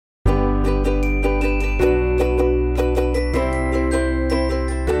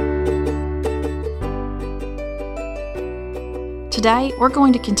Today, we're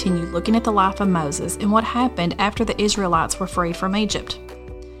going to continue looking at the life of Moses and what happened after the Israelites were freed from Egypt.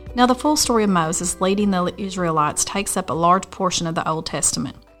 Now, the full story of Moses leading the Israelites takes up a large portion of the Old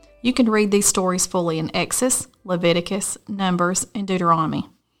Testament. You can read these stories fully in Exodus, Leviticus, Numbers, and Deuteronomy.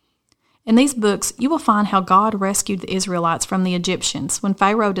 In these books, you will find how God rescued the Israelites from the Egyptians when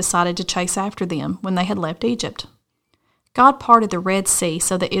Pharaoh decided to chase after them when they had left Egypt. God parted the Red Sea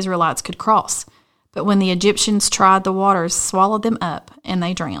so the Israelites could cross, but when the Egyptians tried, the waters swallowed them up and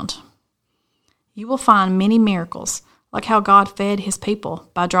they drowned. You will find many miracles, like how God fed his people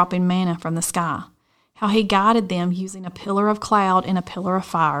by dropping manna from the sky, how he guided them using a pillar of cloud and a pillar of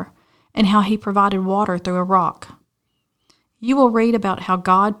fire, and how he provided water through a rock. You will read about how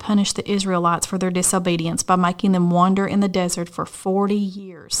God punished the Israelites for their disobedience by making them wander in the desert for 40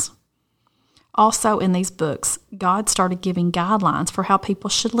 years. Also in these books, God started giving guidelines for how people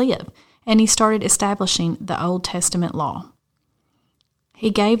should live, and he started establishing the Old Testament law. He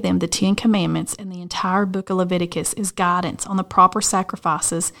gave them the 10 Commandments, and the entire book of Leviticus is guidance on the proper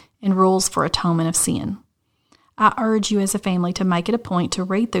sacrifices and rules for atonement of sin. I urge you as a family to make it a point to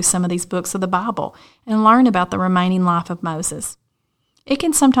read through some of these books of the Bible and learn about the remaining life of Moses. It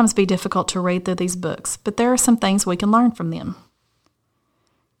can sometimes be difficult to read through these books, but there are some things we can learn from them.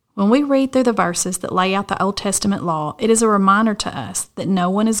 When we read through the verses that lay out the Old Testament law, it is a reminder to us that no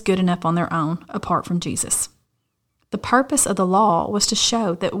one is good enough on their own apart from Jesus. The purpose of the law was to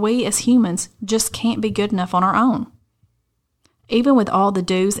show that we as humans just can't be good enough on our own. Even with all the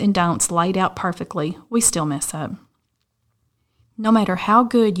do's and don'ts laid out perfectly, we still mess up. No matter how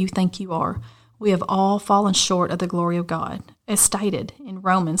good you think you are, we have all fallen short of the glory of God, as stated in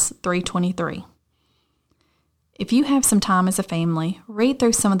Romans 3:23. If you have some time as a family, read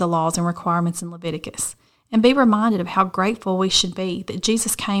through some of the laws and requirements in Leviticus, and be reminded of how grateful we should be that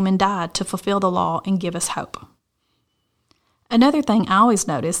Jesus came and died to fulfill the law and give us hope. Another thing I always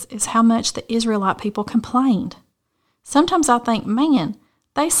notice is how much the Israelite people complained. Sometimes I think, man,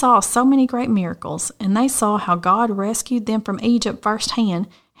 they saw so many great miracles, and they saw how God rescued them from Egypt firsthand.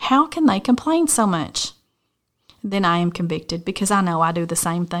 How can they complain so much? Then I am convicted because I know I do the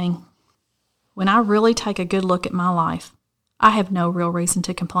same thing. When I really take a good look at my life, I have no real reason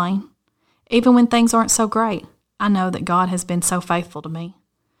to complain. Even when things aren't so great, I know that God has been so faithful to me.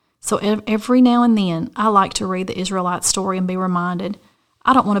 So every now and then, I like to read the Israelite story and be reminded,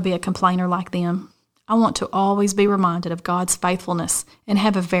 I don't want to be a complainer like them. I want to always be reminded of God's faithfulness and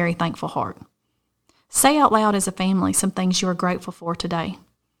have a very thankful heart. Say out loud as a family some things you are grateful for today.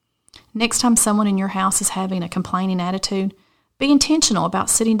 Next time someone in your house is having a complaining attitude, be intentional about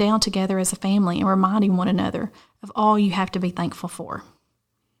sitting down together as a family and reminding one another of all you have to be thankful for.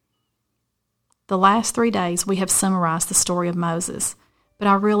 The last 3 days we have summarized the story of Moses, but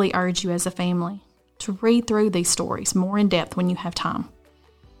I really urge you as a family to read through these stories more in depth when you have time.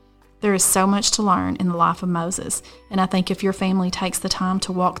 There is so much to learn in the life of Moses, and I think if your family takes the time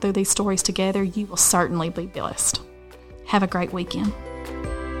to walk through these stories together, you will certainly be blessed. Have a great weekend.